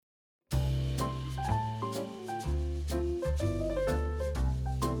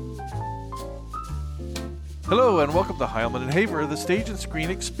Hello and welcome to Heilman and Haver, the stage and screen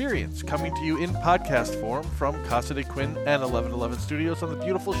experience, coming to you in podcast form from Casa de Quinn and 1111 Studios on the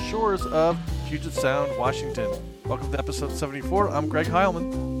beautiful shores of Puget Sound, Washington. Welcome to episode 74. I'm Greg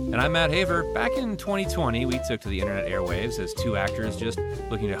Heilman. And I'm Matt Haver. Back in 2020, we took to the internet airwaves as two actors just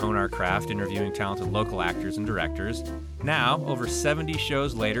looking to hone our craft, interviewing talented local actors and directors. Now, over 70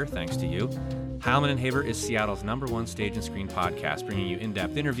 shows later, thanks to you, Heilman and Haver is Seattle's #1 stage and screen podcast, bringing you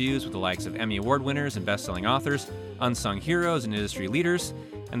in-depth interviews with the likes of Emmy Award winners and best-selling authors, unsung heroes and industry leaders,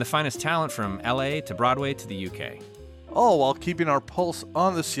 and the finest talent from LA to Broadway to the UK. All while keeping our pulse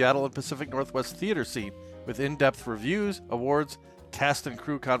on the Seattle and Pacific Northwest theater scene with in-depth reviews, awards, cast and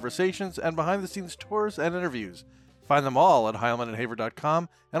crew conversations, and behind-the-scenes tours and interviews. Find them all at HeilmanandHaver.com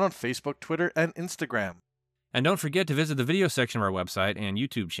and on Facebook, Twitter, and Instagram. And don't forget to visit the video section of our website and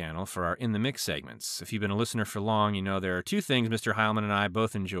YouTube channel for our In the Mix segments. If you've been a listener for long, you know there are two things Mr. Heilman and I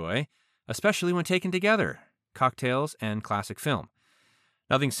both enjoy, especially when taken together: cocktails and classic film.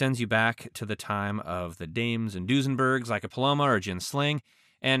 Nothing sends you back to the time of the dames and Duesenbergs like a Paloma or Gin Sling,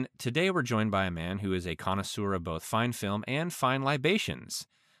 and today we're joined by a man who is a connoisseur of both fine film and fine libations,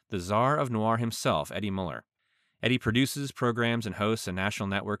 the czar of noir himself, Eddie Muller. Eddie produces, programs, and hosts a national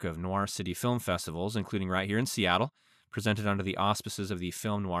network of Noir City film festivals, including right here in Seattle, presented under the auspices of the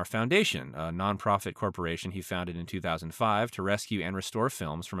Film Noir Foundation, a nonprofit corporation he founded in 2005 to rescue and restore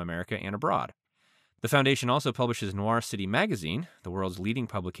films from America and abroad. The foundation also publishes Noir City Magazine, the world's leading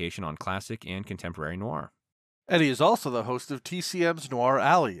publication on classic and contemporary noir. Eddie is also the host of TCM's Noir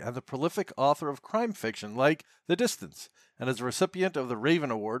Alley and the prolific author of crime fiction like The Distance, and is a recipient of the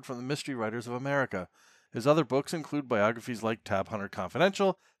Raven Award from the Mystery Writers of America. His other books include biographies like Tab Hunter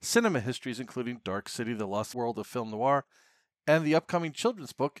Confidential, cinema histories including Dark City, The Lost World of Film Noir, and the upcoming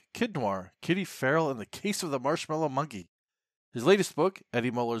children's book, Kid Noir, Kitty Farrell and the Case of the Marshmallow Monkey. His latest book,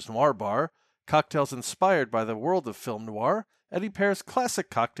 Eddie Muller's Noir Bar, cocktails inspired by the world of film noir, Eddie pairs classic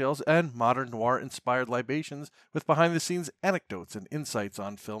cocktails and modern noir-inspired libations with behind-the-scenes anecdotes and insights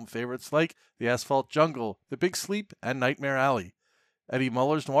on film favorites like The Asphalt Jungle, The Big Sleep, and Nightmare Alley. Eddie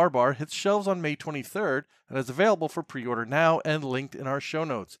Muller's Noir Bar hits shelves on May 23rd and is available for pre-order now and linked in our show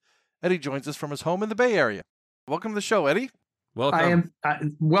notes. Eddie joins us from his home in the Bay Area. Welcome to the show, Eddie. Welcome.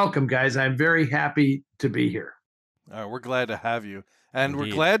 Welcome, guys. I'm very happy to be here. We're glad to have you, and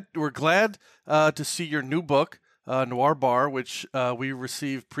Indeed. we're glad to see your new book, Noir Bar, which we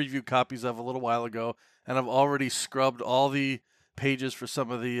received preview copies of a little while ago, and I've already scrubbed all the pages for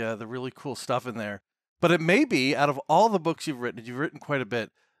some of the really cool stuff in there. But it may be, out of all the books you've written quite a bit,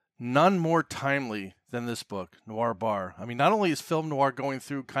 none more timely than this book, Noir Bar. I mean, not only is film noir going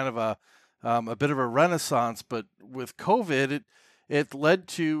through kind of a bit of a renaissance, but with COVID, it led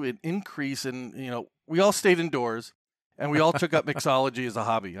to an increase in, we all stayed indoors, and we all took up mixology as a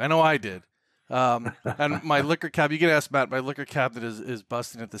hobby. I know I did. And my liquor cabinet, you can ask Matt, my liquor cabinet is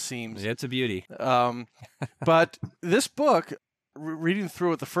busting at the seams. It's a beauty. But this book, reading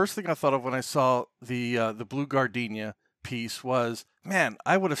through it, the first thing I thought of when I saw the Blue Gardenia piece was, man,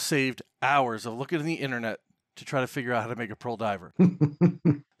 I would have saved hours of looking at the internet to try to figure out how to make a pearl diver.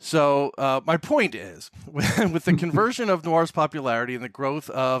 So my point is, with the conversion of noir's popularity and the growth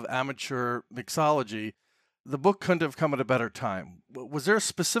of amateur mixology, the book couldn't have come at a better time. Was there a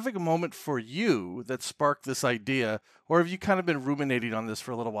specific moment for you that sparked this idea, or have you kind of been ruminating on this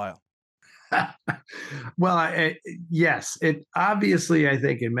for a little while? Well, yes. It obviously, I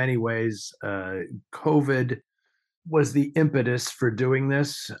think, in many ways, COVID was the impetus for doing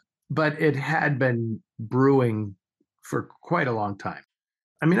this, but it had been brewing for quite a long time.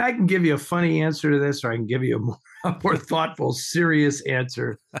 I mean, I can give you a funny answer to this, or I can give you a more thoughtful, serious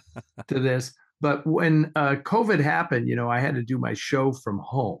answer to this. But when COVID happened, I had to do my show from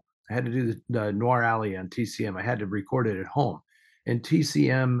home. I had to do the Noir Alley on TCM. I had to record it at home. And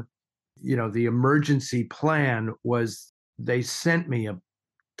TCM, the emergency plan was they sent me a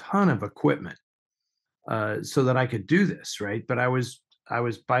ton of equipment so that I could do this, right? But I was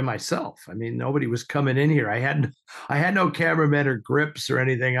by myself. I mean, nobody was coming in here. I had no cameramen or grips or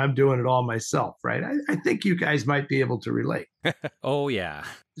anything. I'm doing it all myself, right? I think you guys might be able to relate. Oh, yeah.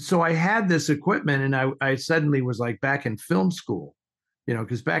 So I had this equipment, and I suddenly was like back in film school,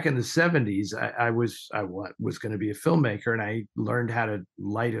 because back in the 70s, I was going to be a filmmaker, and I learned how to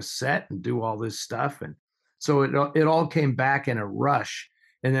light a set and do all this stuff. And so it all came back in a rush.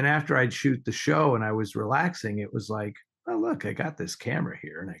 And then after I'd shoot the show and I was relaxing, it was like, oh, look, I got this camera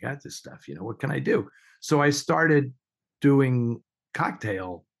here and I got this stuff, what can I do? So I started doing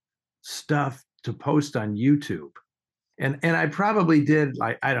cocktail stuff to post on YouTube. And I probably did,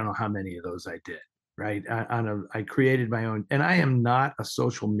 like, I don't know how many of those I did, right? I created my own, and I am not a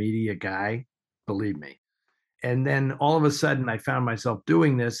social media guy, believe me. And then all of a sudden I found myself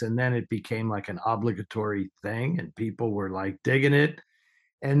doing this, and then it became like an obligatory thing and people were like digging it.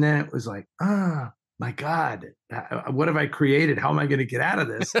 And then it was like, my God, what have I created? How am I going to get out of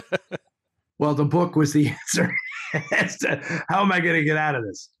this? Well, the book was the answer as to how am I going to get out of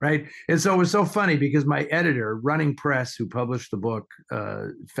this, right? And so it was so funny because my editor, Running Press, who published the book,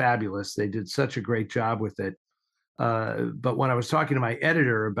 fabulous. They did such a great job with it. But when I was talking to my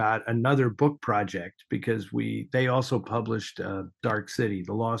editor about another book project, because they also published Dark City,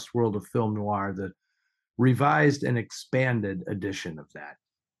 The Lost World of Film Noir, the revised and expanded edition of that.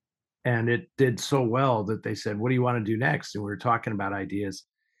 And it did so well that they said, what do you want to do next? And we were talking about ideas.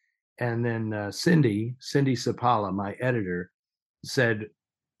 And then Cindy Sapala, my editor, said,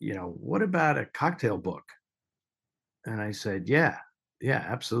 what about a cocktail book? And I said, yeah,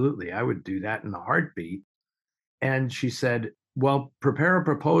 absolutely. I would do that in a heartbeat. And she said, well, prepare a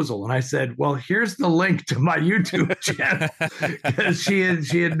proposal. And I said, well, here's the link to my YouTube channel, because she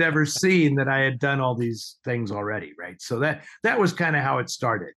had never seen that I had done all these things already, right? So that was kind of how it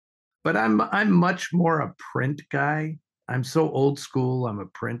started. But I'm much more a print guy. I'm so old school. I'm a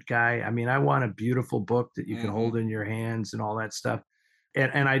print guy. I mean, I want a beautiful book that you can hold in your hands and all that stuff.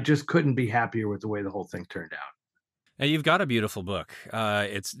 And I just couldn't be happier with the way the whole thing turned out. Now, you've got a beautiful book.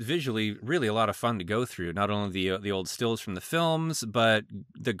 It's visually really a lot of fun to go through. Not only the old stills from the films, but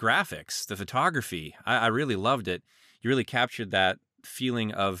the graphics, the photography. I really loved it. You really captured that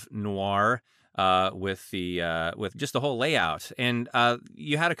feeling of noir with just the whole layout. And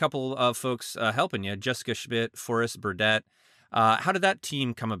you had a couple of folks helping you: Jessica Schmidt, Forrest Burdett. How did that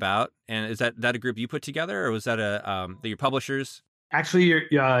team come about? And is that a group you put together, or was that your publishers? Actually,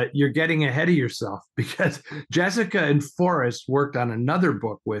 you're getting ahead of yourself, because Jessica and Forrest worked on another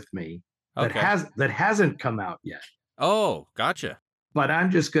book with me that hasn't come out yet. Oh, gotcha. But I'm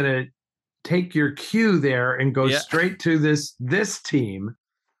just going to take your cue there and go straight to this team,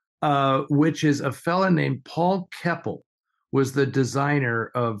 which is a fella named Paul Keppel, was the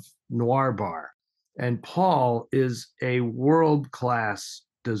designer of Noir Bar. And Paul is a world-class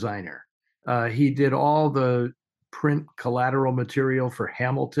designer. He did all the print collateral material for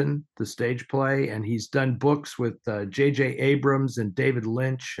Hamilton, the stage play, and he's done books with J.J. Abrams and David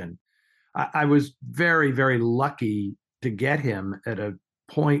Lynch. And I was very, very lucky to get him at a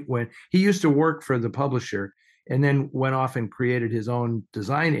point when he used to work for the publisher and then went off and created his own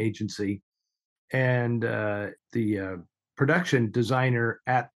design agency. And the production designer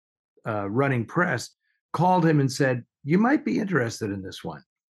at Running Press called him and said, you might be interested in this one.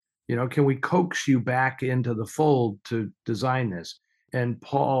 Can we coax you back into the fold to design this? And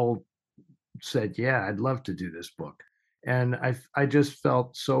Paul said, yeah, I'd love to do this book. And I just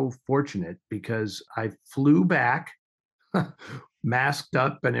felt so fortunate, because I flew back, masked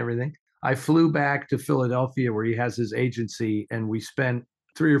up and everything. I flew back to Philadelphia, where he has his agency, and we spent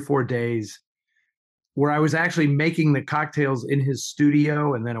 3 or 4 days where I was actually making the cocktails in his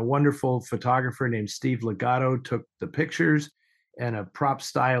studio. And then a wonderful photographer named Steve Legato took the pictures, and a prop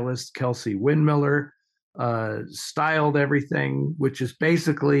stylist, Kelsey Windmiller, styled everything, which is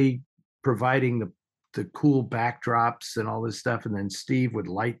basically providing the cool backdrops and all this stuff. And then Steve would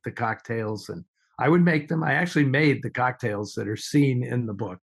light the cocktails and I would make them. I actually made the cocktails that are seen in the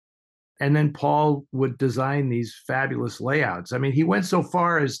book. And then Paul would design these fabulous layouts. I mean, he went so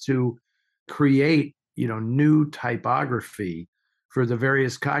far as to create, new typography for the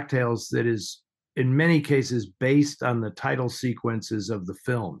various cocktails that is, in many cases, based on the title sequences of the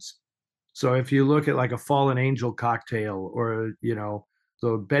films. So if you look at like a Fallen Angel cocktail, or,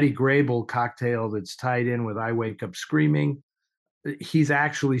 the Betty Grable cocktail that's tied in with I Wake Up Screaming, he's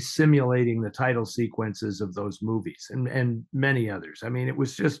actually simulating the title sequences of those movies and many others. I mean, it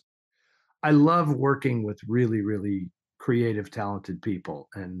was just, I love working with really, really creative, talented people.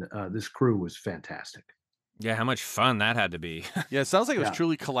 And this crew was fantastic. Yeah, how much fun that had to be. Yeah, it sounds like it was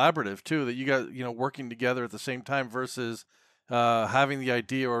truly collaborative too, that you guys, working together at the same time versus having the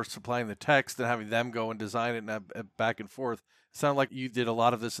idea or supplying the text and having them go and design it and back and forth. It sounded like you did a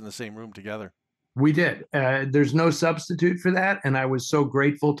lot of this in the same room together. We did. There's no substitute for that. And I was so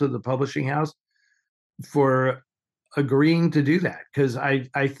grateful to the publishing house for agreeing to do that, because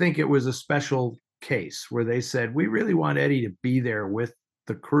I think it was a special case where they said, we really want Eddie to be there with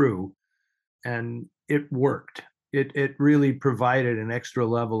the crew. And it worked. It really provided an extra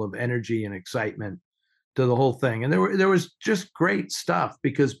level of energy and excitement to the whole thing. And there was just great stuff,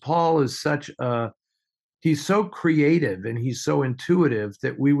 because Paul is he's so creative and he's so intuitive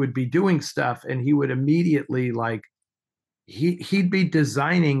that we would be doing stuff and he would immediately he'd be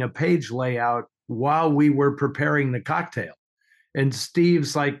designing a page layout while we were preparing the cocktail. And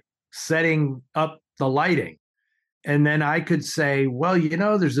Steve's like setting up the lighting. And then I could say, well,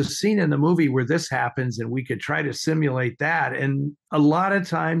 there's a scene in the movie where this happens and we could try to simulate that. And a lot of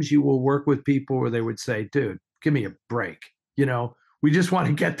times you will work with people where they would say, dude, give me a break. We just want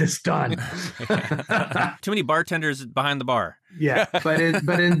to get this done. Too many bartenders behind the bar. Yeah. But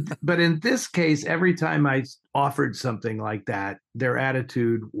in this case, every time I offered something like that, their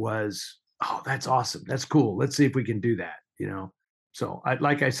attitude was, oh, that's awesome. That's cool. Let's see if we can do that. So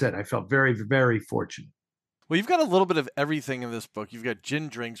like I said, I felt very, very fortunate. Well, you've got a little bit of everything in this book. You've got gin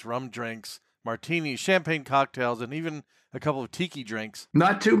drinks, rum drinks, martinis, champagne cocktails, and even a couple of tiki drinks.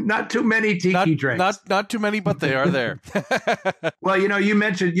 Not too many tiki drinks. Not too many, but they are there. Well, you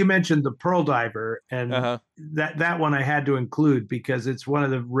mentioned the Pearl Diver, and that one I had to include because it's one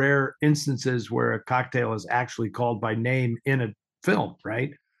of the rare instances where a cocktail is actually called by name in a film,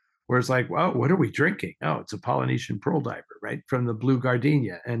 right? Where it's like, well, what are we drinking? Oh, it's a Polynesian Pearl Diver, right? From the Blue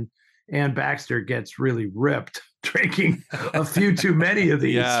Gardenia. And Ann Baxter gets really ripped drinking a few too many of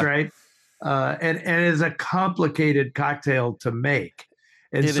these, right? And it's a complicated cocktail to make.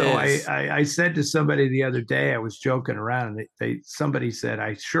 And I said to somebody the other day, I was joking around, and somebody said,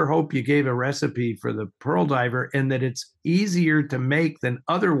 I sure hope you gave a recipe for the Pearl Diver and that it's easier to make than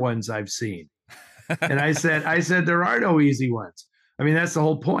other ones I've seen. And I said, there are no easy ones. I mean, that's the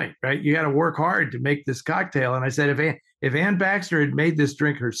whole point, right? You got to work hard to make this cocktail. And I said, if Ann Baxter had made this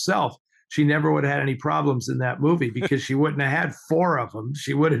drink herself, she never would have had any problems in that movie because she wouldn't have had 4 of them.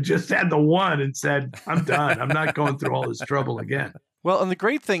 She would have just had the one and said, I'm done. I'm not going through all this trouble again. Well, and the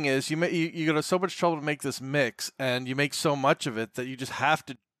great thing is you go to so much trouble to make this mix, and you make so much of it that you just have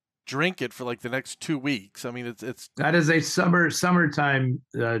to drink it for like the next 2 weeks. I mean, it's that is a summertime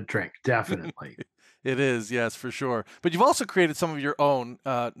drink, definitely. It is, yes, for sure. But you've also created some of your own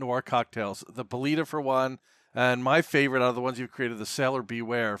noir cocktails. The Belita for one, and my favorite out of the ones you've created, the Sailor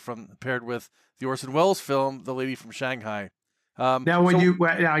Beware, paired with the Orson Welles film, The Lady from Shanghai. Now,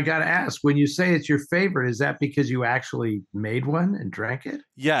 I got to ask, when you say it's your favorite, is that because you actually made one and drank it?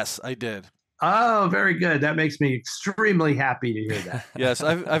 Yes, I did. Oh, very good. That makes me extremely happy to hear that. Yes,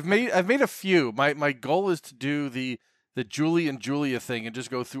 I've made a few. My goal is to do the Julie and Julia thing and just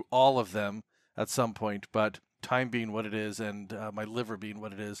go through all of them at some point, but time being what it is and my liver being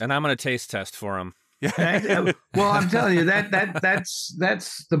what it is. And I'm going to taste test for them. Yeah. Well, I'm telling you that's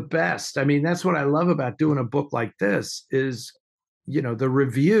the best. I mean, that's what I love about doing a book like this is, the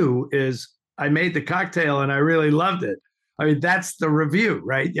review is I made the cocktail and I really loved it. I mean, that's the review,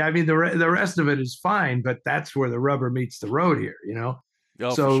 right? I mean, the rest of it is fine, but that's where the rubber meets the road here,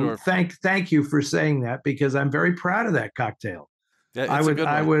 Oh, so for sure. thank you for saying that because I'm very proud of that cocktail. Yeah,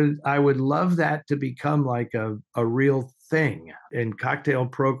 I would love that to become like a real thing in cocktail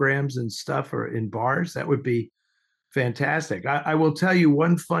programs and stuff or in bars. That would be fantastic. I will tell you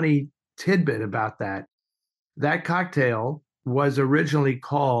one funny tidbit about that. That cocktail was originally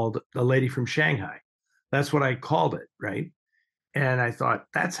called The Lady from Shanghai. That's what I called it, right? And I thought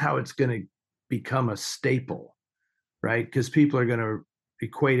that's how it's going to become a staple, right? Because people are going to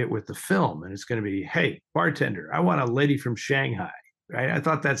equate it with the film and it's going to be, hey, bartender, I want a lady from Shanghai, right? I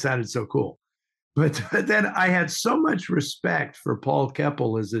thought that sounded so cool. But then I had so much respect for Paul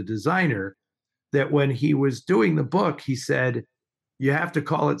Keppel as a designer that when he was doing the book, he said, you have to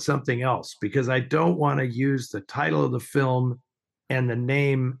call it something else because I don't want to use the title of the film and the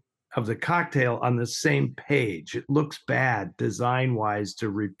name of the cocktail on the same page. It looks bad design-wise to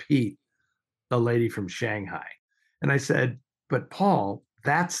repeat The Lady from Shanghai. And I said, but Paul,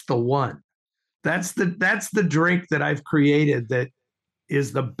 that's the one. That's the drink that I've created that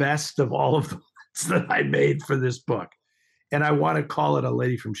is the best of all of the ones that I made for this book. And I want to call it A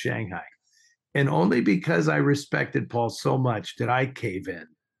Lady from Shanghai. And only because I respected Paul so much did I cave in.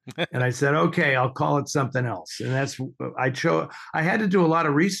 And I said, okay, I'll call it something else. And I had to do a lot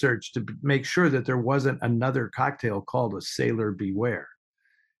of research to make sure that there wasn't another cocktail called a Sailor Beware.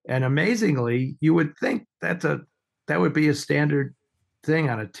 And amazingly, you would think that would be a standard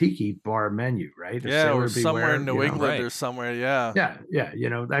thing on a tiki bar menu, right? Or somewhere in New England or somewhere, yeah. Yeah.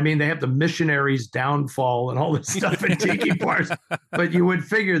 I mean, they have the missionaries' downfall and all this stuff in tiki bars, but you would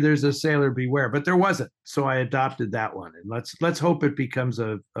figure there's a Sailor Beware, but there wasn't. So I adopted that one, and let's hope it becomes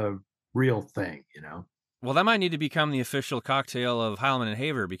a real thing, Well, that might need to become the official cocktail of Heilman and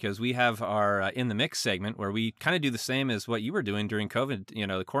Haver because we have our In the Mix segment where we kind of do the same as what you were doing during COVID.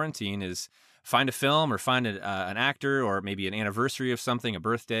 The quarantine is find a film or find an actor or maybe an anniversary of something, a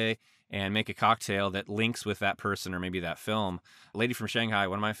birthday, and make a cocktail that links with that person or maybe that film. Lady from Shanghai,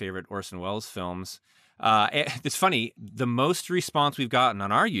 one of my favorite Orson Welles films. It's funny. The most response we've gotten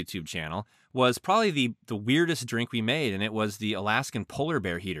on our YouTube channel was probably the weirdest drink we made, and it was the Alaskan polar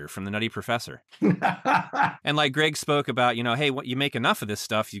bear heater from the Nutty Professor. And like Greg spoke about, hey, you make enough of this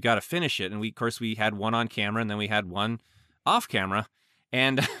stuff, you got to finish it. And of course, we had one on camera, and then we had one off camera,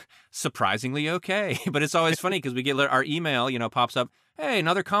 and surprisingly okay. But it's always funny because we get our email, pops up, hey,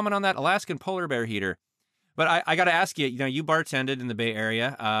 another comment on that Alaskan polar bear heater. But I got to ask you, you bartended in the Bay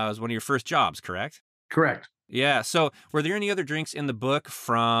Area. It was one of your first jobs, correct? Correct. Yeah. So were there any other drinks in the book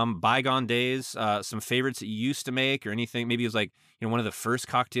from bygone days, some favorites that you used to make or anything? Maybe it was like, one of the first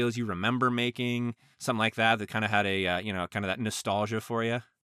cocktails you remember making, something like that kind of had a, kind of that nostalgia for you?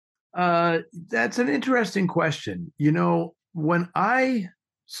 That's an interesting question. When I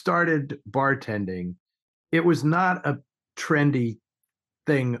started bartending, it was not a trendy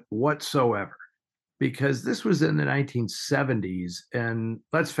thing whatsoever, because this was in the 1970s. And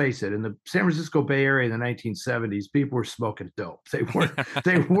let's face it, in the San Francisco Bay Area in the 1970s, people were smoking dope.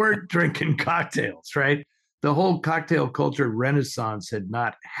 They weren't drinking cocktails, right? The whole cocktail culture renaissance had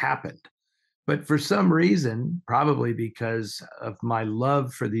not happened. But for some reason, probably because of my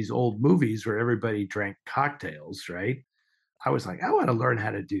love for these old movies where everybody drank cocktails, right? I was like, I want to learn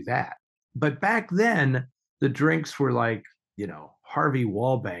how to do that. But back then, the drinks were like, Harvey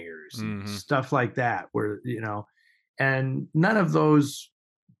Wallbangers and stuff like that, and none of those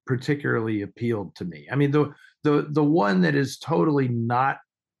particularly appealed to me. I mean, the one that is totally not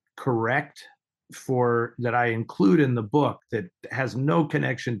correct that I include in the book that has no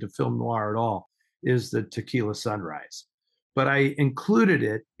connection to film noir at all is the Tequila Sunrise. But I included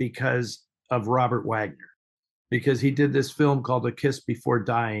it because of Robert Wagner, because he did this film called A Kiss Before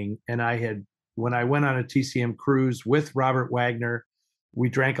Dying. And when I went on a TCM cruise with Robert Wagner, we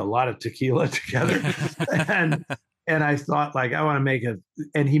drank a lot of tequila together. and I thought, like, I want to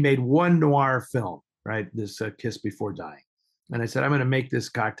and he made one noir film, right? This Kiss Before Dying. And I said, I'm going to make this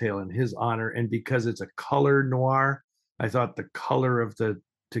cocktail in his honor. And because it's a color noir, I thought the color of the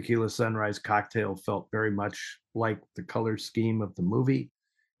Tequila Sunrise cocktail felt very much like the color scheme of the movie.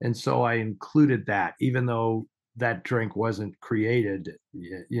 And so I included that, even though that drink wasn't created,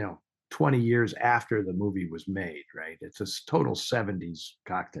 20 years after the movie was made, right? It's a total 70s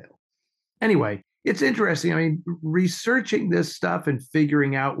cocktail. Anyway, it's interesting. I mean, researching this stuff and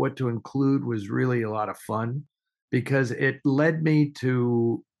figuring out what to include was really a lot of fun, because it led me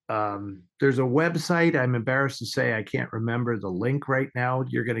to, there's a website, I'm embarrassed to say I can't remember the link right now.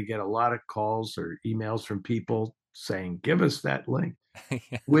 You're going to get a lot of calls or emails from people saying, give us that link.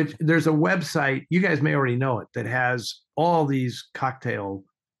 Yeah. Which there's a website, you guys may already know it, that has all these cocktail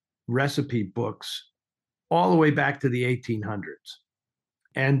recipe books all the way back to the 1800s.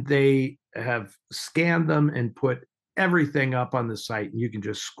 And they have scanned them and put everything up on the site. And you can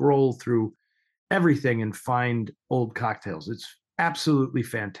just scroll through everything and find old cocktails. It's absolutely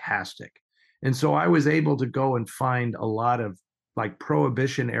fantastic. And so I was able to go and find a lot of like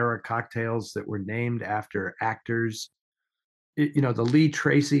Prohibition era cocktails that were named after actors. The Lee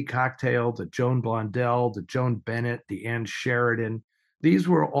Tracy cocktail, the Joan Blondell, the Joan Bennett, the Ann Sheridan. These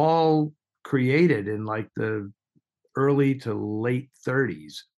were all created in like the early to late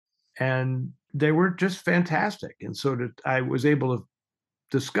 30s. And they were just fantastic. And so I was able to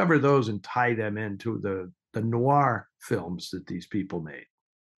discover those and tie them into the noir films that these people made.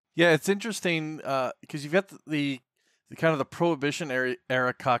 Yeah, it's interesting because you've got the kind of the Prohibition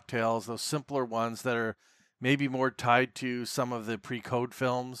era cocktails, those simpler ones that are maybe more tied to some of the pre-code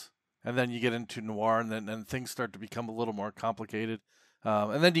films, and then you get into noir, and then things start to become a little more complicated.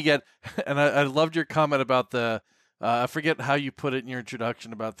 And then you get, and I loved your comment about I forget how you put it in your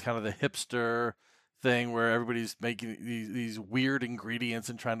introduction about kind of the hipster thing where everybody's making these weird ingredients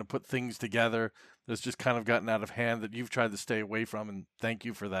and trying to put things together that's just kind of gotten out of hand that you've tried to stay away from, and thank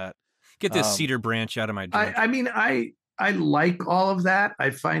you for that. Get this cedar branch out of my drink. I mean, I like all of that.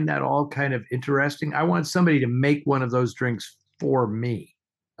 I find that all kind of interesting. I want somebody to make one of those drinks for me.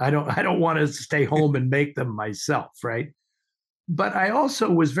 I don't want to stay home and make them myself, right? But I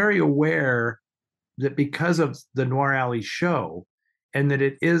also was very aware that because of the Noir Alley show, and that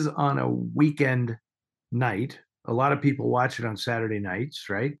it is on a weekend night, a lot of people watch it on Saturday nights,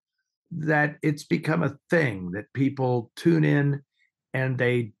 right? That it's become a thing that people tune in and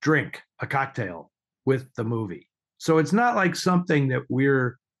they drink a cocktail with the movie. So it's not like something that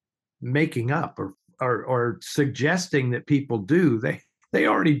we're making up or suggesting that people do. They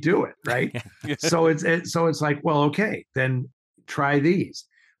already do it, right? So it's like, well, okay, then try these.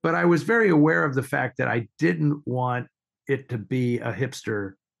 But I was very aware of the fact that I didn't want it to be a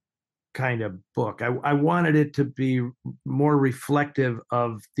hipster kind of book. I wanted it to be more reflective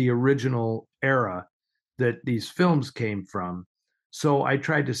of the original era that these films came from. So I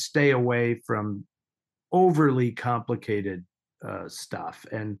tried to stay away from overly complicated stuff.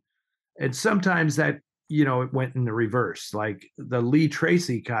 And sometimes that, it went in the reverse. Like the Lee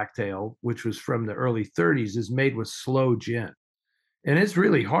Tracy cocktail, which was from the early 30s, is made with sloe gin. And it's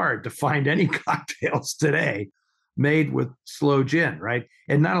really hard to find any cocktails today made with sloe gin, right?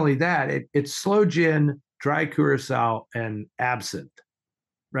 And not only that, it's sloe gin, dry curacao, and absinthe,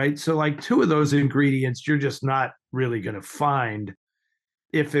 right? So, like, two of those ingredients you're just not really going to find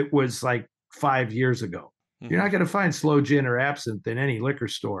if it was like 5 years ago. You're not going to find sloe gin or absinthe in any liquor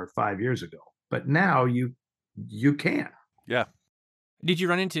store 5 years ago, but now you can. Yeah. Did you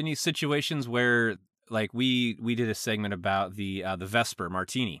run into any situations where, like, we did a segment about the Vesper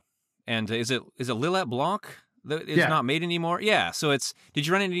Martini, and is it Lillet Blanc that is not made anymore? Yeah. So did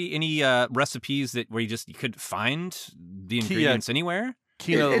you run into any recipes where you couldn't find the ingredients anywhere?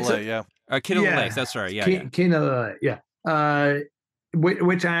 Quina Lillet, yeah. Quina Lillet, that's right. Yeah. Quina Lillet, yeah.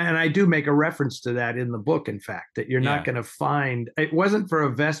 Which I do make a reference to that in the book, in fact, that you're not going to find. It wasn't for a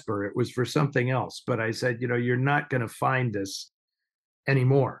Vesper, it was for something else. But I said, you're not going to find this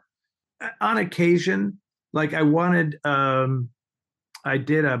anymore. On occasion, like I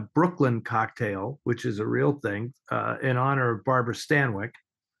did a Brooklyn cocktail, which is a real thing, in honor of Barbara Stanwyck,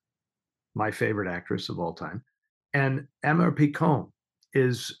 my favorite actress of all time. And Emma Picon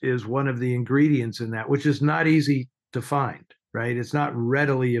is one of the ingredients in that, which is not easy to find. Right, it's not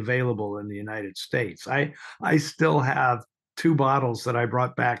readily available in the United States. I still have 2 bottles that I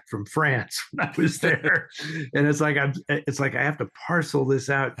brought back from France when I was there, and it's like I have to parcel this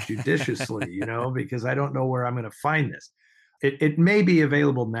out judiciously, because I don't know where I'm going to find this. It may be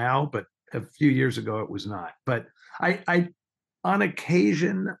available now, but a few years ago it was not. But I on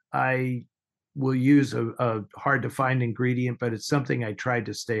occasion I will use a hard to find ingredient, but it's something I tried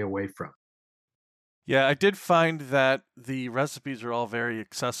to stay away from. Yeah, I did find that the recipes are all very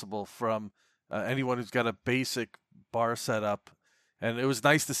accessible from anyone who's got a basic bar setup. And it was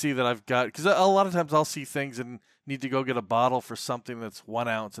nice to see that I've got, because a lot of times I'll see things and need to go get a bottle for something that's 1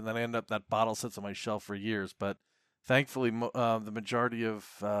 ounce, and then I end up that bottle sits on my shelf for years. But thankfully, the majority of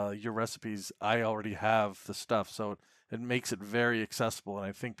your recipes, I already have the stuff. So it makes it very accessible. And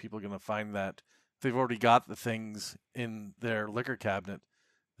I think people are going to find that they've already got the things in their liquor cabinet,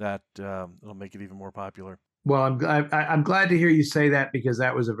 that it'll make it even more popular. Well, I'm glad to hear you say that, because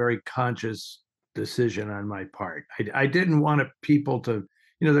that was a very conscious decision on my part. I didn't want people to,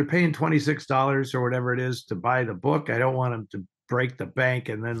 they're paying $26 or whatever it is to buy the book. I don't want them to break the bank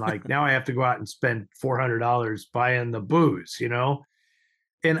and then now I have to go out and spend $400 buying the booze,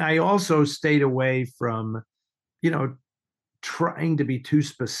 And I also stayed away from, trying to be too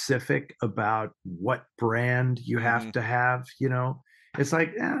specific about what brand you have to have, It's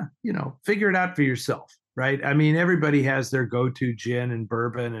like, figure it out for yourself, right? I mean, everybody has their go-to gin and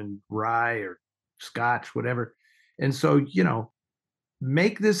bourbon and rye or scotch, whatever. And so,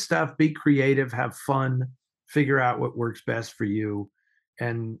 make this stuff, be creative, have fun, figure out what works best for you.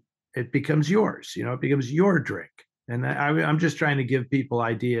 And it becomes yours, it becomes your drink. And I'm just trying to give people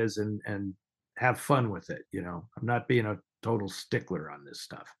ideas and have fun with it. I'm not being a total stickler on this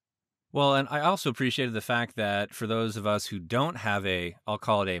stuff. Well, and I also appreciated the fact that for those of us who don't have I'll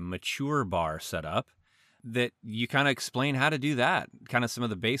call it a mature bar set up, that you kind of explain how to do that, kind of some of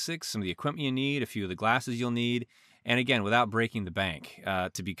the basics, some of the equipment you need, a few of the glasses you'll need, and again, without breaking the bank,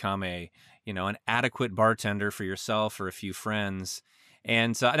 to become an adequate bartender for yourself or a few friends.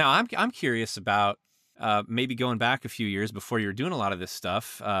 And so now I'm curious about maybe going back a few years before you were doing a lot of this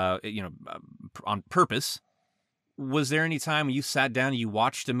stuff, on purpose. Was there any time when you sat down and you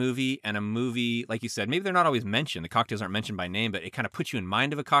watched a movie, and a movie, like you said, maybe they're not always mentioned, the cocktails aren't mentioned by name, but it kind of puts you in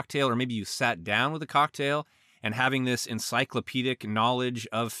mind of a cocktail, or maybe you sat down with a cocktail and having this encyclopedic knowledge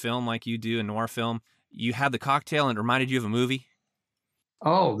of film like you do in noir film, you had the cocktail and it reminded you of a movie?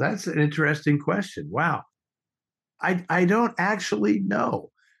 Oh, that's an interesting question. Wow. I don't actually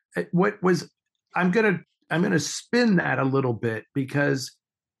know. I'm going to spin that a little bit, because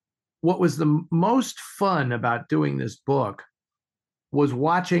what was the most fun about doing this book was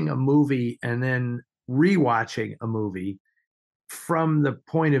watching a movie and then rewatching a movie from the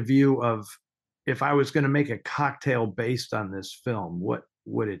point of view of, if I was going to make a cocktail based on this film, what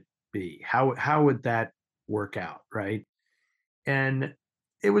would it be? How would that work out, right? And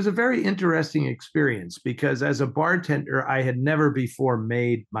it was a very interesting experience, because as a bartender, I had never before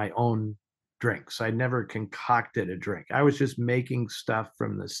made my own drinks. I never concocted a drink. I was just making stuff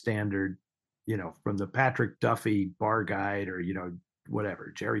from the standard, from the Patrick Duffy bar guide, or,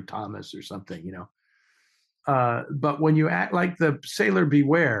 whatever, Jerry Thomas or something, But when you act like the Sailor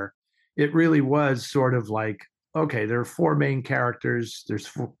Beware, it really was sort of like, okay, there are four main characters.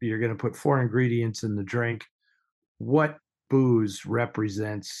 You're going to put four ingredients in the drink. What booze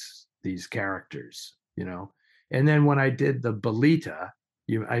represents these characters, you know? And then when I did the Belita,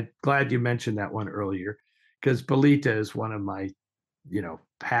 I'm glad you mentioned that one earlier, because Belita is one of my,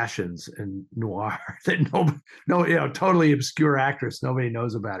 passions in noir that totally obscure actress. Nobody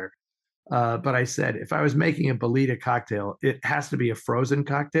knows about her. But I said, if I was making a Belita cocktail, it has to be a frozen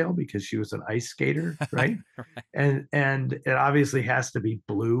cocktail because she was an ice skater, right? Right. And it obviously has to be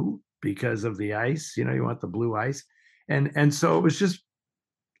blue because of the ice. You want the blue ice, and so it was just,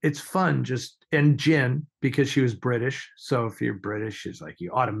 it's fun, and gin because she was British. So if you're British, it's like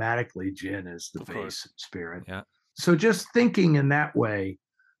you automatically, gin is the Of course. base spirit. Yeah. So just thinking in that way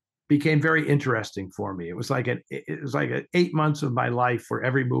became very interesting for me. It was like 8 months of my life where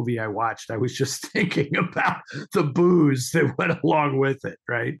every movie I watched, I was just thinking about the booze that went along with it,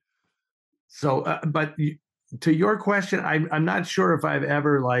 right? So, but to your question, I'm not sure if I've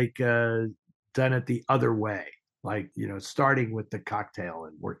ever done it the other way, starting with the cocktail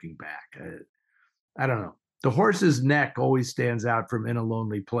and working back. I don't know. The horse's neck always stands out from In a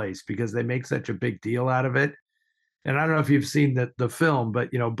Lonely Place because they make such a big deal out of it. And I don't know if you've seen the film,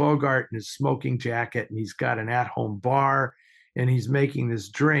 but Bogart in his smoking jacket, and he's got an at-home bar, and he's making this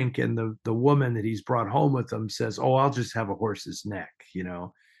drink, and the woman that he's brought home with him says, "Oh, I'll just have a horse's neck,"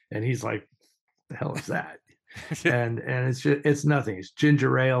 and he's like, "The hell is that?" Yeah. and it's nothing. It's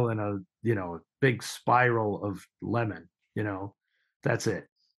ginger ale and a big spiral of lemon. That's it.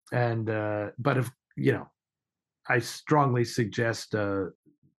 And but if I strongly suggest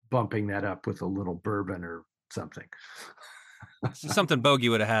bumping that up with a little bourbon or something. Something Bogey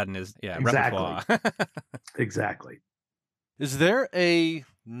would have had in his Exactly. repertoire. Exactly. Is there a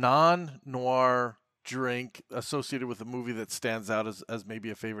non-noir drink associated with a movie that stands out as maybe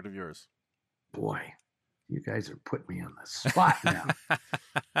a favorite of yours? Boy, you guys are putting me on the spot now.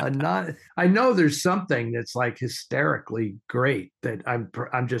 I know there's something that's like hysterically great that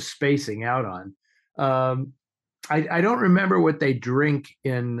I'm just spacing out on. I don't remember what they drink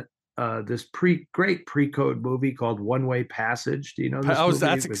in this great pre-code movie called One Way Passage. Do you know this movie?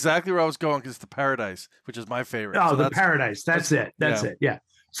 That's exactly where I was going, because the Paradise, which is my favorite. Oh, So the Paradise. That's it. Yeah.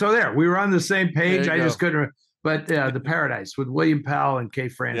 So there, we were on the same page. I just couldn't. But the Paradise with William Powell and Kay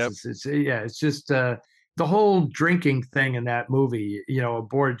Francis. Yep. It's just the whole drinking thing in that movie.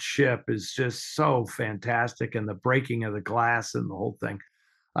 Aboard ship is just so fantastic, and the breaking of the glass and the whole thing.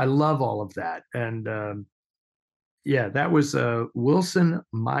 I love all of that, and that was Wilson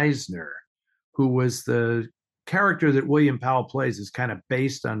Meisner, who was the character that William Powell plays, is kind of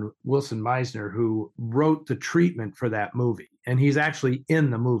based on Wilson Meisner, who wrote the treatment for that movie. And he's actually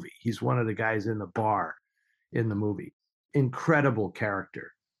in the movie. He's one of the guys in the bar in the movie. Incredible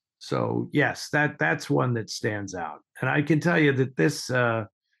character. So yes, that's one that stands out. And I can tell you that this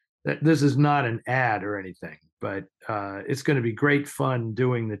is not an ad or anything, but it's going to be great fun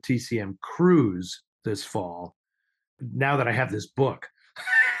doing the TCM cruise this fall, now that I have this book.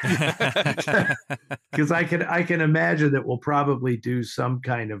 Because I can imagine that we'll probably do some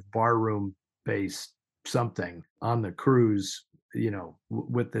kind of barroom based something on the cruise,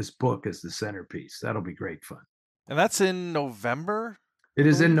 with this book as the centerpiece. That'll be great fun. And that's in November? It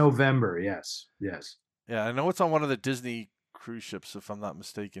is in November, yes. Yeah, I know it's on one of the Disney cruise ships, if I'm not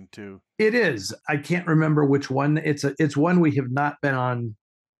mistaken, too. It is. I can't remember which one. It's one we have not been on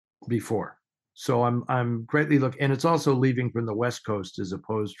before. So I'm greatly looking, and it's also leaving from the West Coast as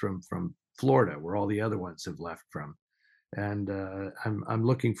opposed from Florida, where all the other ones have left from. And I'm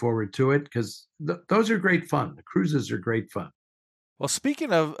looking forward to it because those are great fun. The cruises are great fun. Well,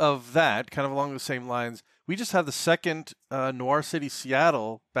 speaking of that, kind of along the same lines, we just had the second Noir City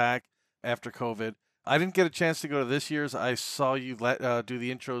Seattle back after COVID. I didn't get a chance to go to this year's. I saw you do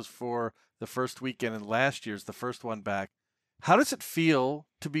the intros for the first weekend, and last year's, the first one back. How does it feel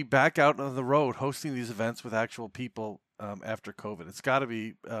to be back out on the road hosting these events with actual people after COVID? It's got to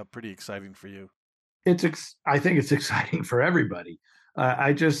be pretty exciting for you. I think it's exciting for everybody.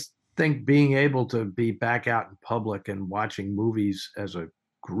 I just think being able to be back out in public and watching movies as a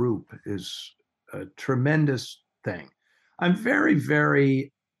group is a tremendous thing. I'm very,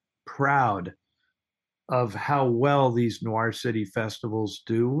 very proud of how well these Noir City festivals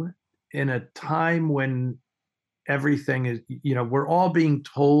do in a time when everything is, we're all being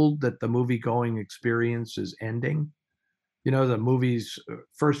told that the movie going experience is ending. The movies,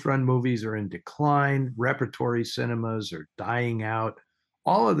 first run movies are in decline, repertory cinemas are dying out,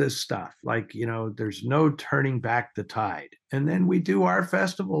 all of this stuff. There's no turning back the tide. And then we do our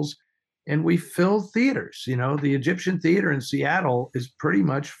festivals and we fill theaters. The Egyptian Theater in Seattle is pretty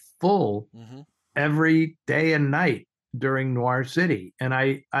much full Mm-hmm. every day and night during Noir City. And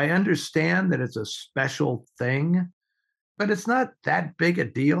I understand that it's a special thing, but it's not that big a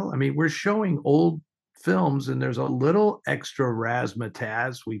deal. I mean, we're showing old films and there's a little extra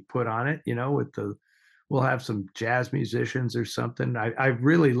razzmatazz we put on it, with we'll have some jazz musicians or something. I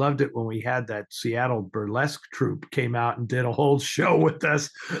really loved it when we had that Seattle burlesque troupe came out and did a whole show with us.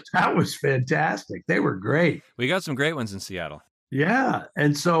 That was fantastic. They were great. We got some great ones in Seattle. Yeah.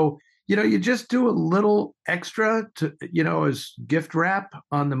 And so, you just do a little extra to, as gift wrap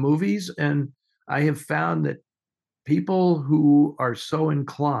on the movies. And I have found that people who are so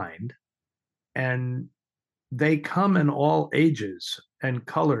inclined, and they come in all ages and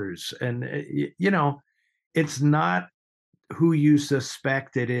colors, and it's not who you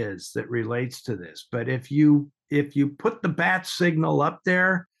suspect it is that relates to this, but if you put the bat signal up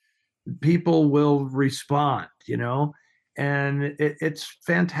there, people will respond, and it's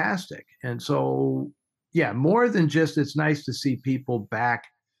fantastic. And so, yeah, more than just it's nice to see people back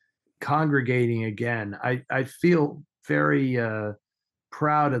congregating again. I feel very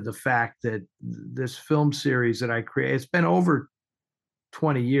proud of the fact that this film series that I create, it's been over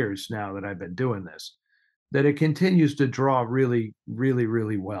 20 years now that I've been doing this, that it continues to draw really, really,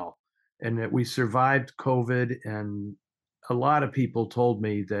 really well. And that we survived COVID. And a lot of people told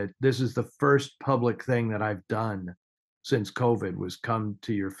me that this is the first public thing that I've done since COVID was come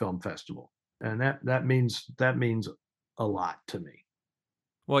to your film festival. And that means a lot to me.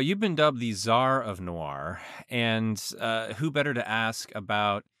 Well, you've been dubbed the czar of noir, and who better to ask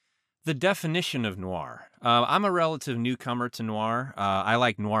about the definition of noir? I'm a relative newcomer to noir. I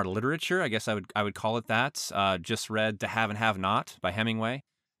like noir literature. I guess I would call it that. Just read To Have and Have Not by Hemingway.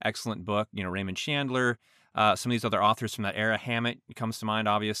 Excellent book. Raymond Chandler. Some of these other authors from that era. Hammett comes to mind,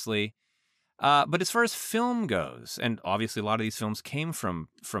 obviously. But as far as film goes, and obviously a lot of these films came from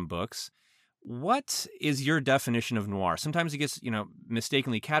books, what is your definition of noir? Sometimes it gets,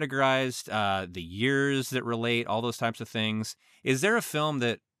 mistakenly categorized, the years that relate, all those types of things. Is there a film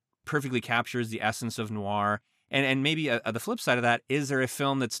that perfectly captures the essence of noir? And maybe the flip side of that, is there a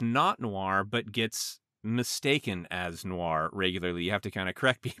film that's not noir but gets mistaken as noir regularly? You have to kind of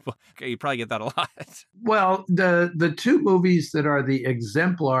correct people. Okay, you probably get that a lot. Well, the two movies that are the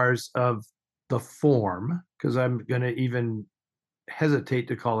exemplars of the form, because I'm going to even hesitate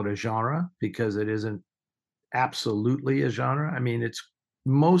to call it a genre because it isn't absolutely a genre. I mean, it's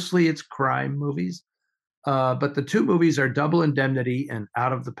crime movies. But the two movies are Double Indemnity and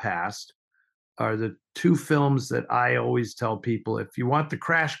Out of the Past, are the two films that I always tell people, if you want the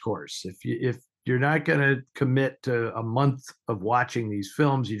crash course, if you're not going to commit to a month of watching these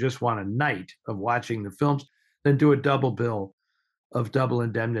films, you just want a night of watching the films, then do a double bill of Double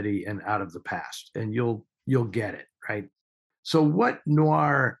Indemnity and Out of the Past, and you'll get it, right? So what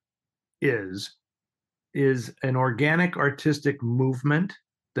noir is an organic artistic movement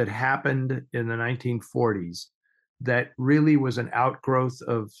that happened in the 1940s that really was an outgrowth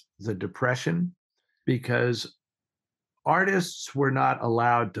of the Depression, because artists were not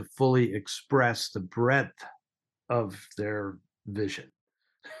allowed to fully express the breadth of their vision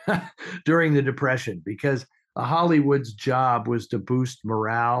during the Depression, because Hollywood's job was to boost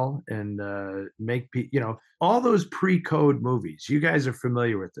morale and make people, all those pre-code movies. You guys are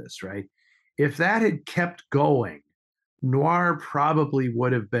familiar with this, right? If that had kept going, noir probably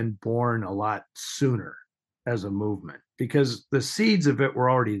would have been born a lot sooner as a movement, because the seeds of it were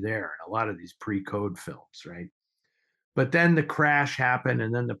already there in a lot of these pre-code films, right? But then the crash happened,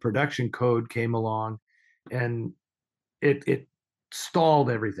 and then the production code came along, and it stalled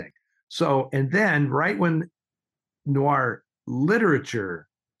everything. So, and then right when noir literature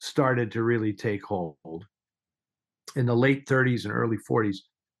started to really take hold in the late 30s and early 40s,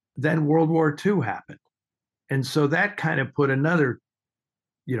 then World War II happened. And so that kind of put another,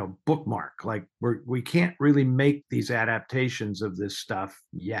 bookmark, like we can't really make these adaptations of this stuff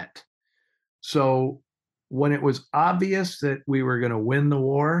yet. So when it was obvious that we were going to win the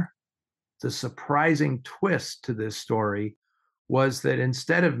war, the surprising twist to this story was that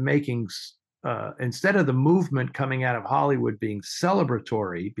instead of the movement coming out of Hollywood being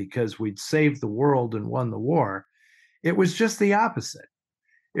celebratory because we'd saved the world and won the war, it was just the opposite.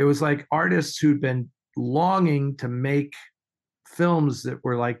 It was like artists who'd been longing to make films that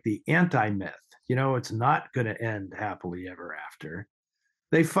were like the anti-myth. It's not going to end happily ever after.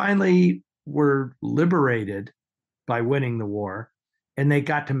 They finally were liberated by winning the war, and they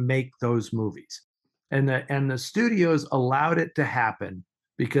got to make those movies. And the studios allowed it to happen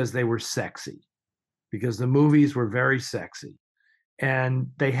because they were sexy, because the movies were very sexy. And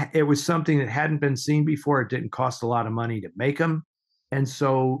it was something that hadn't been seen before. It didn't cost a lot of money to make them. And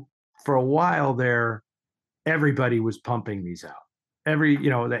so for a while there, everybody was pumping these out.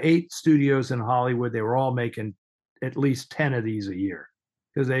 The 8 studios in Hollywood, they were all making at least 10 of these a year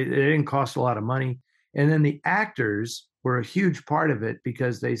because they didn't cost a lot of money. And then the actors were a huge part of it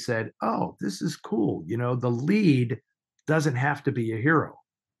because they said, oh, this is cool. The lead doesn't have to be a hero.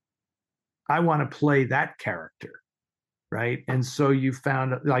 I want to play that character. Right. And so you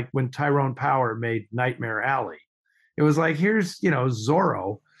found, like, when Tyrone Power made Nightmare Alley, it was like, here's,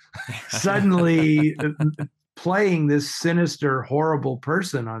 Zorro suddenly playing this sinister, horrible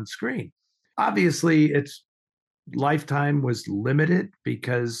person on screen. Obviously, its lifetime was limited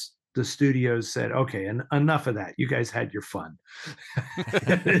because the studios said, okay, and enough of that. You guys had your fun.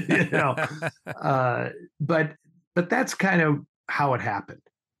 you know, but that's kind of how it happened.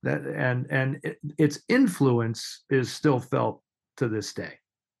 Its influence is still felt to this day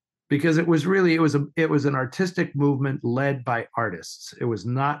because it was an artistic movement led by artists. It was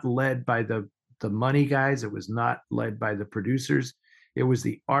not led by the money guys. It was not led by the producers. It was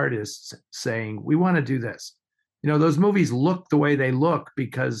the artists saying, we want to do this. Those movies look the way they look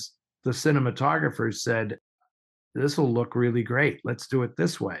because the cinematographers said, this will look really great. Let's do it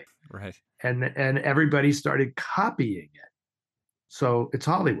this way. Right. And everybody started copying it. So it's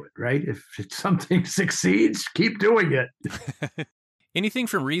Hollywood, right? If something succeeds, keep doing it. Anything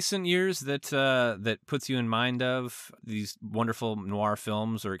from recent years that puts you in mind of these wonderful noir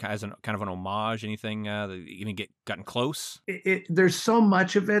films, or as kind of an homage? Anything that even gotten close? There's so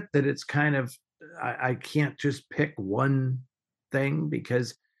much of it that it's kind of, I can't just pick one thing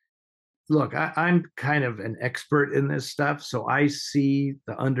because, look, I'm kind of an expert in this stuff, so I see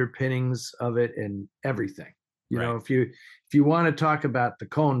the underpinnings of it in everything. If you want to talk about the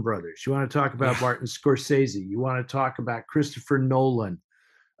Coen brothers, you want to talk about Martin Scorsese, you want to talk about Christopher Nolan,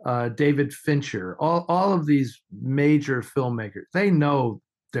 David Fincher, all of these major filmmakers, they know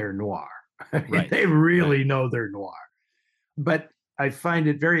they're noir. They really know they're noir. But I find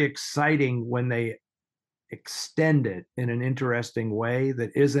it very exciting when they extend it in an interesting way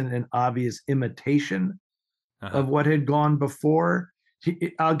that isn't an obvious imitation of what had gone before.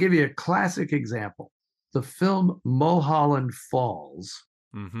 I'll give you a classic example. The film Mulholland Falls,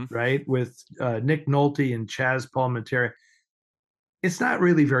 right, with Nick Nolte and Chaz Palminteri. It's not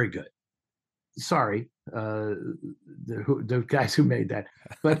really very good. Sorry, the guys who made that,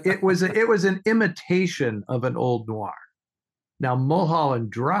 but it was an imitation of an old noir. Now, Mulholland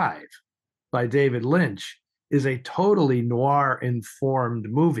Drive by David Lynch is a totally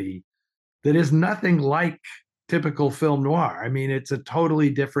noir-informed movie that is nothing like typical film noir. I mean, it's a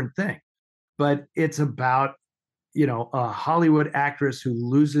totally different thing. But it's about, a Hollywood actress who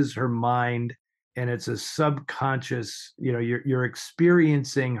loses her mind, and it's a subconscious, you're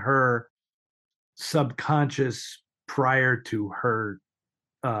experiencing her subconscious prior to her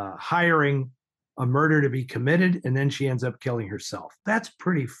hiring a murder to be committed, and then she ends up killing herself. That's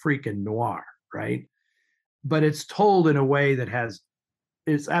pretty freaking noir, right? But it's told in a way that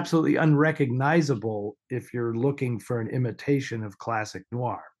it's absolutely unrecognizable if you're looking for an imitation of classic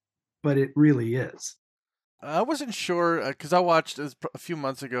noir. But it really is. I wasn't sure because I watched a few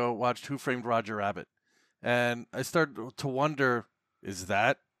months ago. Watched Who Framed Roger Rabbit, and I started to wonder: is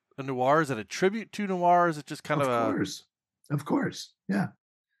that a noir? Is it a tribute to noir? Is it just kind of Of course, yeah.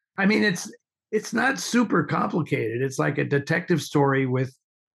 I mean, it's not super complicated. It's like a detective story where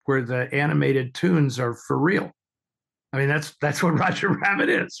the animated tunes are for real. I mean, that's what Roger Rabbit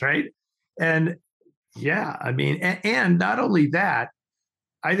is, right? And yeah, I mean, and not only that.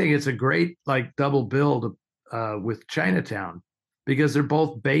 I think it's a great double bill with Chinatown because they're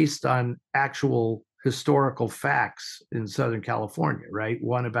both based on actual historical facts in Southern California, right?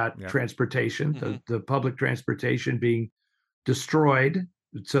 One about transportation, the public transportation being destroyed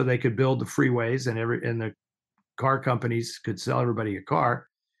so they could build the freeways and the car companies could sell everybody a car.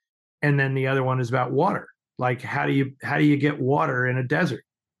 And then the other one is about water. Like how do you get water in a desert?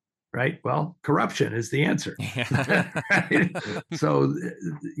 Right. Well, corruption is the answer. Right? So,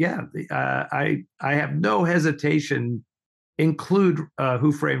 yeah, I have no hesitation. Include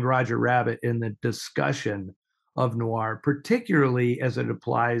Who Framed Roger Rabbit in the discussion of noir, particularly as it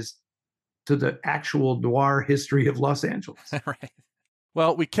applies to the actual noir history of Los Angeles. Right.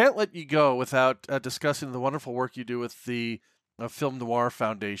 Well, we can't let you go without discussing the wonderful work you do with the Film Noir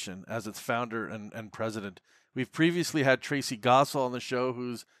Foundation as its founder and president. We've previously had Tracy Gossel on the show,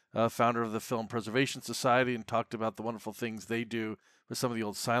 who's founder of the Film Preservation Society, and talked about the wonderful things they do with some of the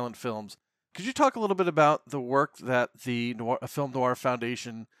old silent films. Could you talk a little bit about the work that the Film Noir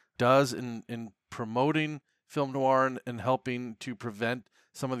Foundation does in promoting film noir and helping to prevent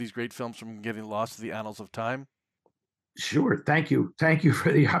some of these great films from getting lost to the annals of time? Sure. Thank you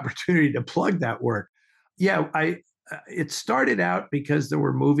for the opportunity to plug that work. Yeah, I it started out because there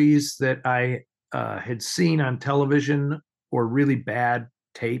were movies that I had seen on television or really bad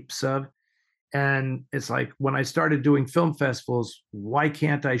tapes of. And it's like when I started doing film festivals, why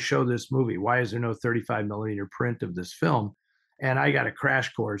can't I show this movie? Why is there no 35 millimeter print of this film? And I got a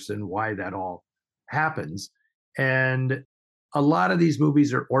crash course in why that all happens. And a lot of these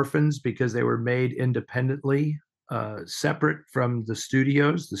movies are orphans because they were made independently, separate from the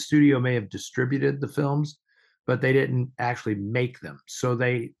studios. The studio may have distributed the films, but they didn't actually make them. So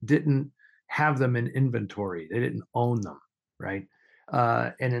they didn't have them in inventory. They didn't own them, right?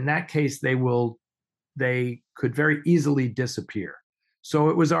 And in that case, they could very easily disappear. So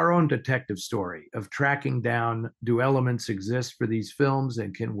it was our own detective story of tracking down, do elements exist for these films,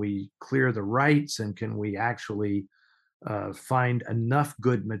 and can we clear the rights, and can we actually find enough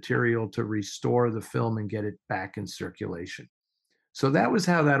good material to restore the film and get it back in circulation. So that was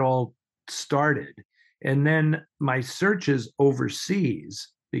how that all started. And then my searches overseas,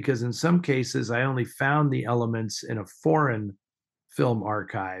 because in some cases I only found the elements in a foreign film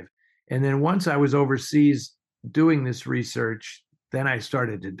archive. And then once I was overseas doing this research, then I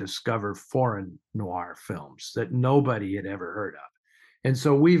started to discover foreign noir films that nobody had ever heard of. And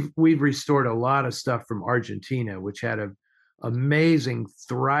so we've restored a lot of stuff from Argentina, which had a amazing,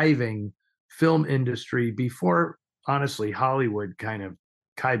 thriving film industry before, honestly, Hollywood kind of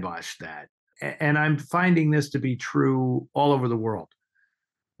kiboshed that. And I'm finding this to be true all over the world,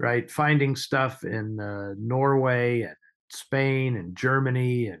 right? Finding stuff in Norway and Spain and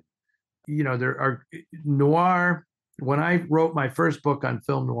Germany. And, you know, there are noir. When I wrote my first book on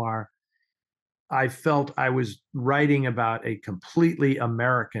film noir, I felt I was writing about a completely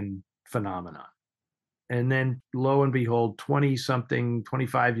American phenomenon. And then lo and behold, 20 something,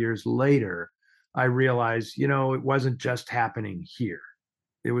 25 years later, I realized, you know, it wasn't just happening here.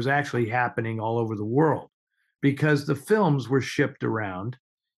 It was actually happening all over the world because the films were shipped around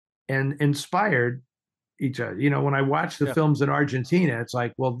and inspired each other. You know, when I watch the Yeah. films in Argentina, it's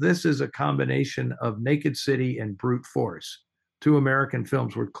like, well, this is a combination of Naked City and Brute Force. Two American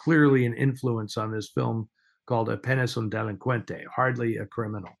films were clearly an influence on this film called Apenas un Delincuente, Hardly a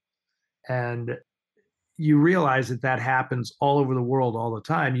Criminal. And you realize that that happens all over the world all the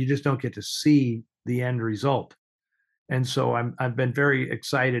time. You just don't get to see the end result. And so I've been very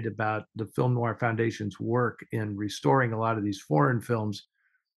excited about the Film Noir Foundation's work in restoring a lot of these foreign films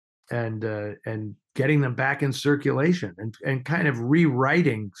and getting them back in circulation and kind of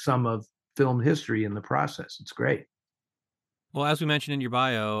rewriting some of film history in the process. It's great. Well, as we mentioned in your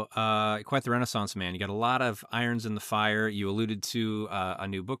bio, quite the Renaissance man. You got a lot of irons in the fire. You alluded to a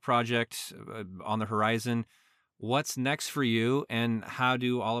new book project on the horizon. What's next for you, and how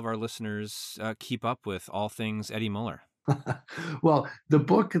do all of our listeners keep up with all things Eddie Muller? Well, the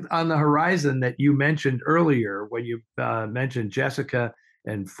book on the horizon that you mentioned earlier, when you mentioned Jessica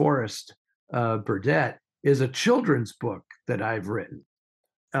and Forrest Burdett, is a children's book that I've written.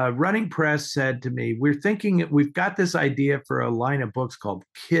 Running Press said to me, we've got this idea for a line of books called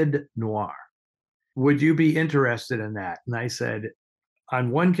Kid Noir. Would you be interested in that? And I said,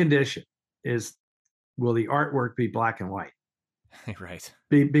 on one condition is, will the artwork be black and white? Right.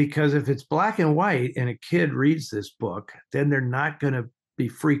 Because if it's black and white and a kid reads this book, then they're not going to be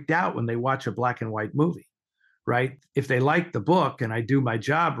freaked out when they watch a black and white movie, right? If they like the book and I do my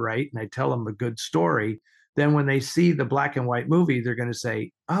job right and I tell them a good story, then when they see the black and white movie, they're going to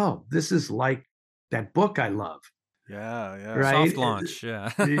say, oh, this is like that book I love. Yeah, yeah. Right. Soft launch.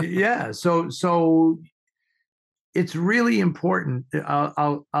 Yeah. Yeah. So it's really important.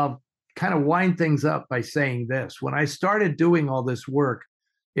 I'll kind of wind things up by saying this. When I started doing all this work,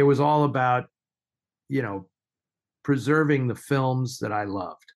 it was all about, you know, preserving the films that I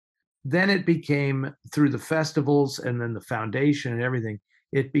loved. Then it became, through the festivals and then the foundation and everything,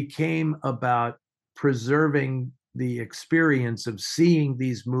 it became about preserving the experience of seeing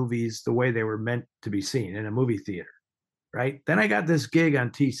these movies the way they were meant to be seen in a movie theater, right? Then I got this gig on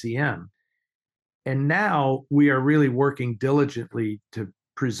TCM, and now we are really working diligently to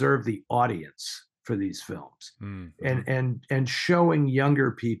preserve the audience for these films. Mm-hmm. And showing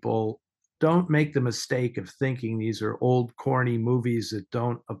younger people, don't make the mistake of thinking these are old corny movies that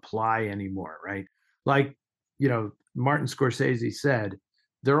don't apply anymore, right? Like, you know, Martin Scorsese said,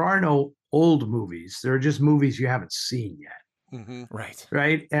 there are no old movies. There are just movies you haven't seen yet. Mm-hmm. Right.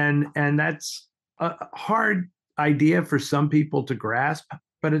 Right. And that's a hard idea for some people to grasp,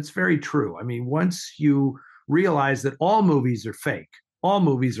 but it's very true. I mean, once you realize that all movies are fake, all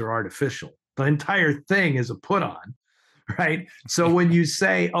movies are artificial, the entire thing is a put on, right? So when you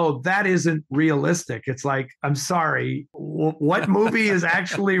say, oh, that isn't realistic, it's like, I'm sorry, what movie is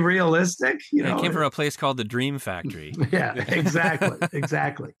actually realistic? It came from a place called the Dream Factory. Yeah,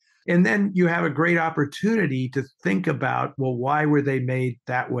 exactly. And then you have a great opportunity to think about, well, why were they made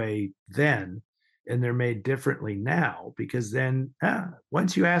that way then? And they're made differently now, because then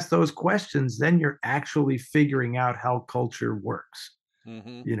once you ask those questions, then you're actually figuring out how culture works,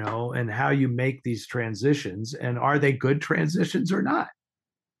 and how you make these transitions, and are they good transitions or not?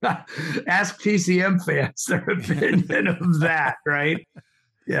 Ask TCM fans their opinion of that, right?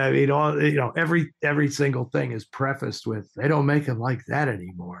 Yeah, I mean, every single thing is prefaced with, they don't make them like that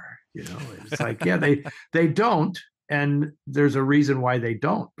anymore. It's like, yeah, they don't, and there's a reason why they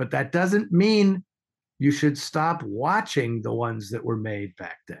don't, but that doesn't mean you should stop watching the ones that were made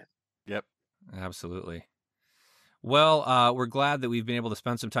back then. Yep. Absolutely. Well, we're glad that we've been able to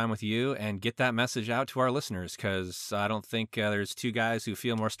spend some time with you and get that message out to our listeners, because I don't think there's two guys who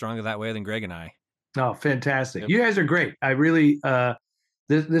feel more strongly that way than Greg and I. Oh, fantastic. Yep. You guys are great. I really,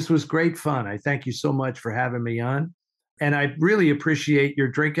 this was great fun. I thank you so much for having me on. And I really appreciate your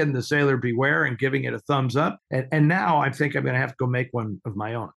drinking the Sailor Beware and giving it a thumbs up. And now I think I'm going to have to go make one of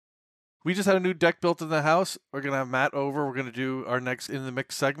my own. We just had a new deck built in the house. We're going to have Matt over. We're going to do our next In the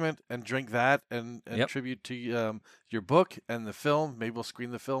Mix segment and drink that and tribute to your book and the film. Maybe we'll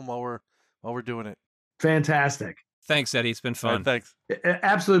screen the film while we're doing it. Fantastic. Thanks, Eddie. It's been fun. Right, thanks.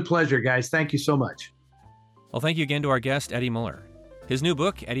 Absolute pleasure, guys. Thank you so much. Well, thank you again to our guest, Eddie Muller. His new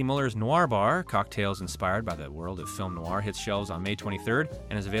book, Eddie Muller's Noir Bar, Cocktails Inspired by the World of Film Noir, hits shelves on May 23rd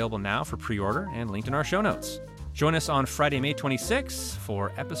and is available now for pre-order and linked in our show notes. Join us on Friday, May 26th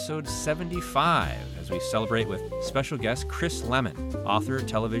for episode 75 as we celebrate with special guest Chris Lemmon, author,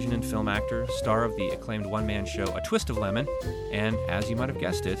 television and film actor, star of the acclaimed one-man show A Twist of Lemon, and, as you might have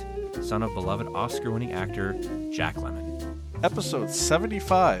guessed it, son of beloved Oscar-winning actor Jack Lemmon. Episode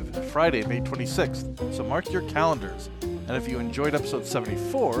 75, Friday, May 26th, so mark your calendars. And if you enjoyed episode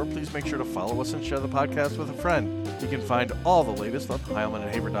 74, please make sure to follow us and share the podcast with a friend. You can find all the latest on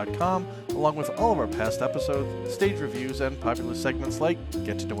HeilmanandHaver.com, along with all of our past episodes, stage reviews, and popular segments like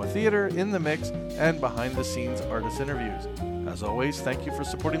Get to Know a Theater, In the Mix, and behind-the-scenes artist interviews. As always, thank you for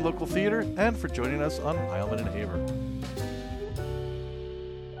supporting local theater and for joining us on Heilman and Haver.